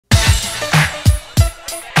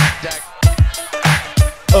Dak.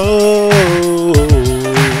 Oh,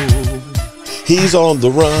 he's on the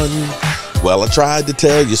run. Well, I tried to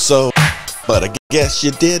tell you so, but I guess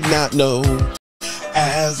you did not know.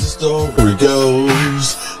 As the story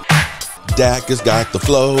goes, Dak has got the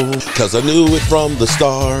flow, 'cause I knew it from the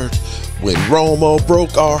start. When Romo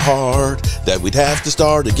broke our heart, that we'd have to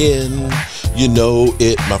start again. You know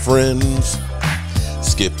it, my friends.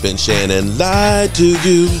 Skip and Shannon lied to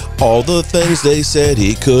you. All the things they said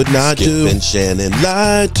he could not do. Skip and Shannon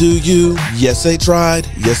lied to you. Yes, they tried.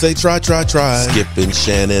 Yes, they tried. Skip and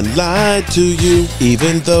Shannon lied to you.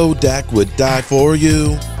 Even though Dak would die for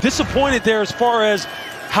you. Disappointed there as far as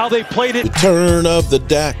how they played it. Return of the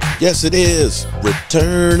Dak. Yes, it is.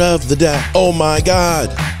 Return of the Dak. Oh, my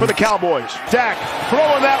God. For the Cowboys. Dak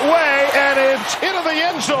throwing that way, and it's into the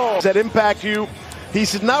end zone. Does that impact you? He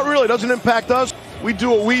said, not really. Doesn't impact us. We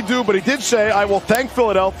do what we do, but he did say, I will thank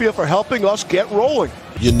Philadelphia for helping us get rolling.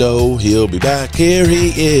 You know he'll be back. Here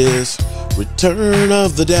he is. Return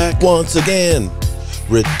of the Dak once again.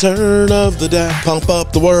 Return of the Dak. Pump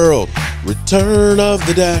up the world. Return of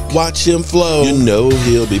the Dak. Watch him flow. You know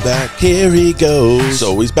he'll be back. Here he goes.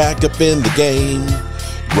 So he's back up in the game.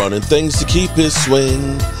 Running things to keep his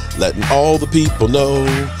swing. Letting all the people know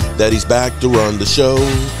that he's back to run the show.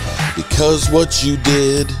 Because what you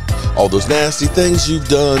did, all those nasty things you've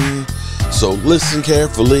done. So listen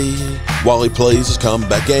carefully while he plays his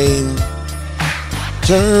comeback game.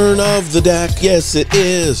 Return of the Dak, yes it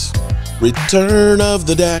is. Return of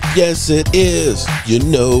the Dak, yes it is. You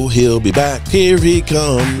know he'll be back. Here he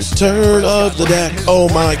comes. Return of the Dak, oh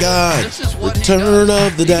my God. Return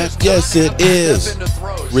of the Dak, yes it is.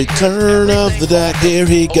 Return of the Dak, here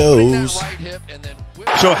he goes.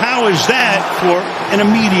 So how is that for an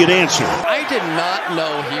immediate answer? I did not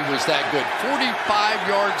know he was that good.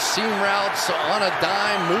 45-yard seam routes on a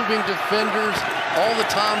dime, moving defenders, all the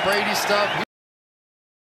Tom Brady stuff.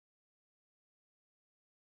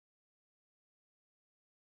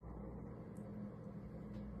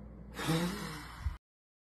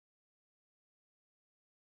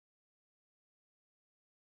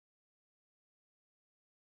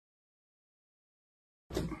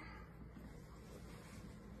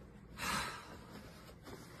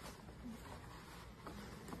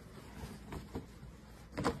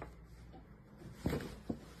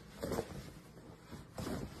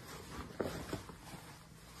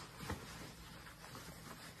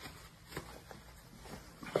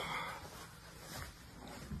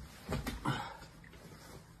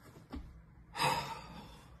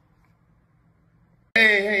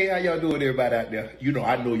 Hey, how y'all doing, everybody out there? You know,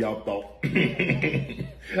 I know y'all thought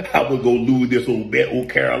I was gonna lose this old bet, old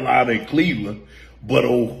Carolina and Cleveland, but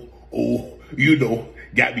you know,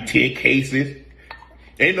 got me 10 cases.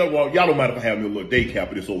 Ain't nothing wrong. Y'all don't mind if I have me a little day cap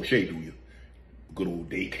of this old shade, do you? Good old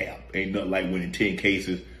day cap. Ain't nothing like winning 10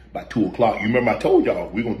 cases by 2 o'clock. You remember I told y'all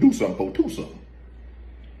we gonna do something, go do something.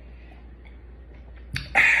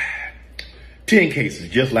 10 cases,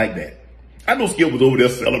 just like that. I know Skip was over there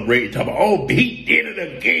celebrating, talking about, oh, he did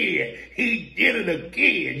it again. He did it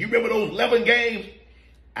again. You remember those 11 games?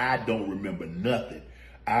 I don't remember nothing.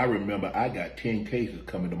 I remember I got 10 cases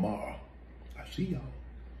coming tomorrow. I see y'all.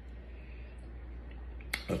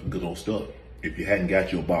 That's some good old stuff. If you hadn't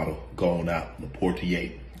got your bottle, go on out,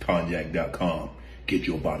 LaPortier, Cognac.com. Get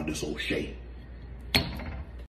your bottle of this old shade.